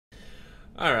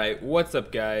Alright, what's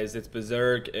up guys? It's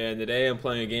BeZirk, and today I'm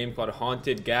playing a game called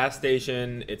Haunted Gas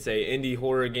Station. It's a indie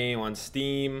horror game on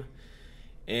Steam,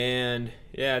 and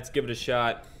yeah, let's give it a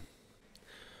shot.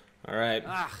 Alright.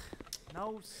 Ah,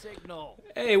 no signal.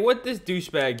 Hey, what'd this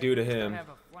douchebag do to him? I have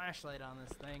a flashlight on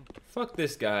this thing. Fuck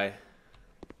this guy.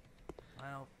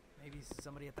 Well, maybe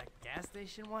somebody at that gas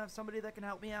station will have somebody that can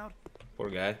help me out. Poor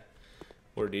guy.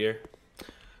 Poor dear.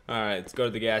 Alright, let's go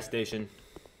to the gas station.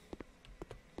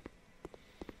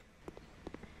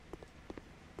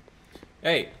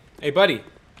 Hey, buddy.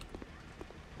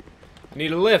 I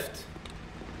need a lift.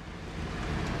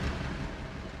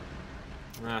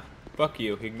 Ah, fuck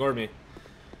you. Ignore me.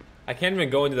 I can't even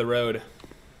go into the road.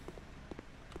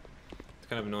 It's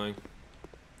kind of annoying.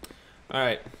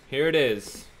 Alright, here it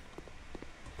is.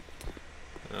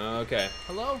 Okay.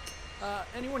 Hello?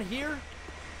 Anyone here?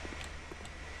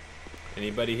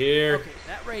 Anybody here? Okay,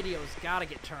 that radio's gotta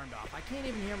get turned off. I can't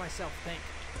even hear myself think.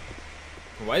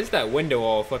 Why is that window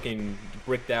all fucking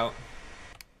bricked out?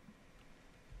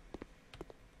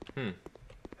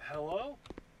 Hello?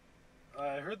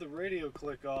 I heard the radio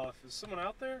click off. Is someone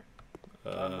out there?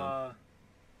 I'm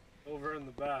over in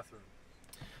the bathroom.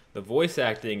 The voice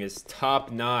acting is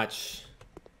top notch.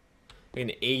 Like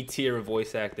an A tier of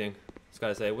voice acting. Just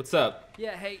gotta say, what's up?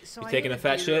 Yeah, hey, so You I taking need a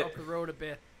fat to shit? up the road a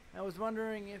bit. I was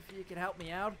wondering if you could help me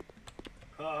out.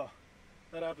 Oh,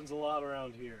 that happens a lot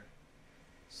around here.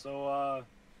 So,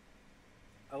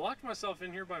 I locked myself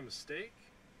in here by mistake.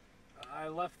 I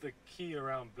left the key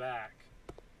around back.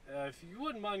 If you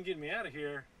wouldn't mind getting me out of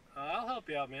here, I'll help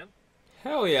you out, man.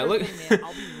 Hell yeah, Sure look. thing, man.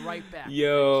 I'll be right back.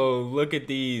 Yo, look at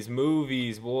these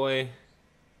movies, boy.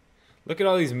 Look at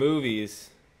all these movies.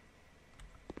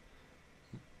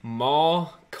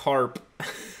 Mall Carp.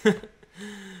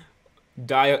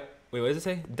 Diet. Wait, what does it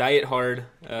say? Diet hard.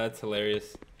 That's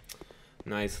hilarious.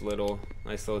 Nice little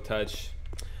touch.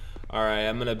 All right,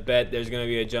 I'm gonna bet there's gonna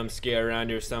be a jump scare around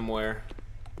here somewhere.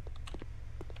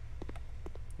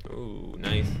 Ooh,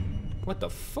 nice. What the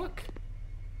fuck?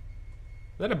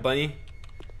 Is that a bunny?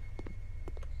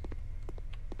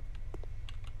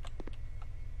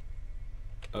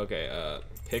 Okay,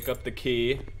 pick up the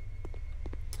key.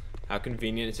 How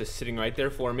convenient, it's just sitting right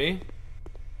there for me.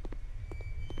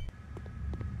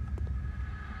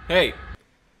 Hey,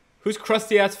 whose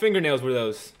crusty ass fingernails were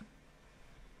those?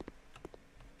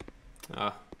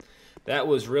 Ah, that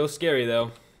was real scary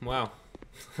though. Wow.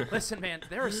 Listen, man,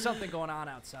 there is something going on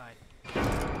outside.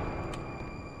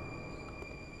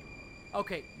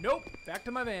 Okay, nope. Back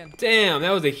to my van. Damn, that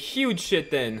was a huge shit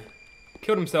then.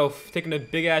 Killed himself taking a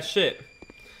big ass shit.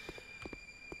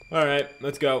 Alright,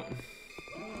 let's go.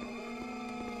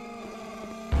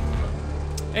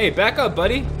 Hey, back up,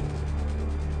 buddy.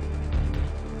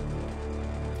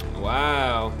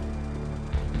 Wow.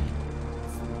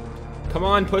 Come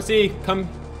on, pussy. Come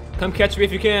catch me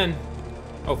if you can.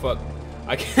 Oh, fuck.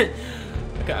 I can't.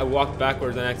 I walked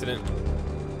backwards on accident.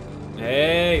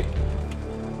 Hey.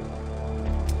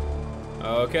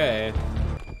 Okay.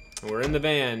 We're in the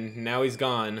van. Now he's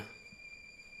gone.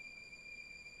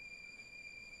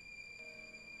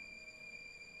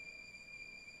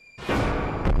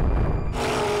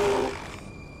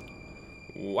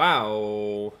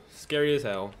 Wow. Scary as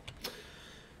hell.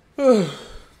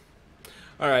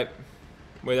 Alright.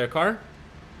 Wait, there, car?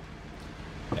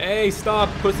 Hey, stop,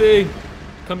 pussy.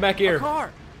 Come back here. A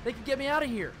car. They can get me out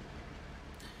of here.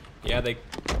 Yeah,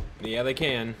 they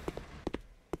can.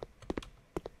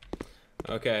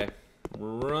 Okay.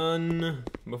 Run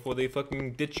before they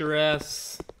fucking ditch your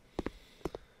ass.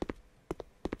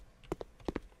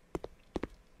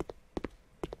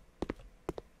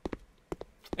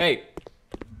 Hey.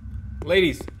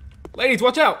 Ladies. Ladies,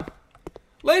 watch out.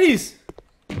 Ladies.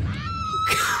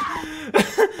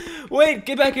 Wait,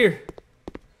 get back here.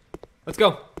 Let's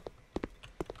go.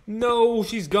 No,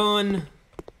 she's gone.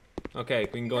 Okay,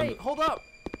 we can go. Hey, hold up.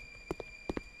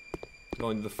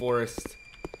 Go into the forest.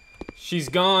 She's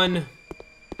gone.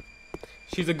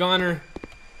 She's a goner.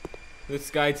 This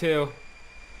guy too.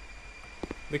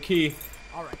 The key.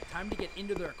 All right, time to get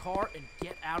into their car and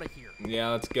get out of here.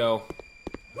 Yeah, let's go.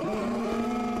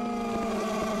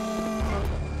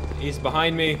 He's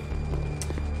behind me.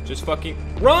 Just fucking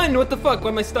run! What the fuck? Why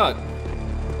am I stuck?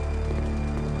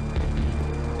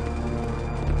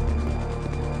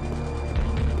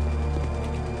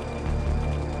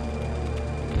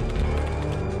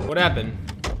 What happened?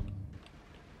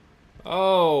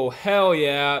 Oh, hell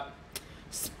yeah.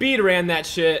 Speed ran that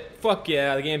shit. Fuck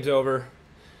yeah, the game's over.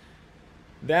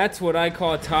 That's what I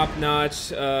call a top-notch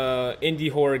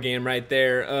indie horror game right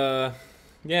there.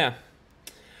 Yeah.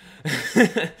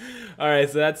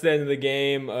 Alright, so that's the end of the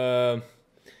game.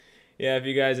 yeah, if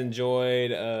you guys enjoyed,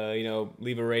 you know,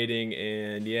 leave a rating,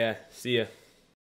 and yeah, see ya.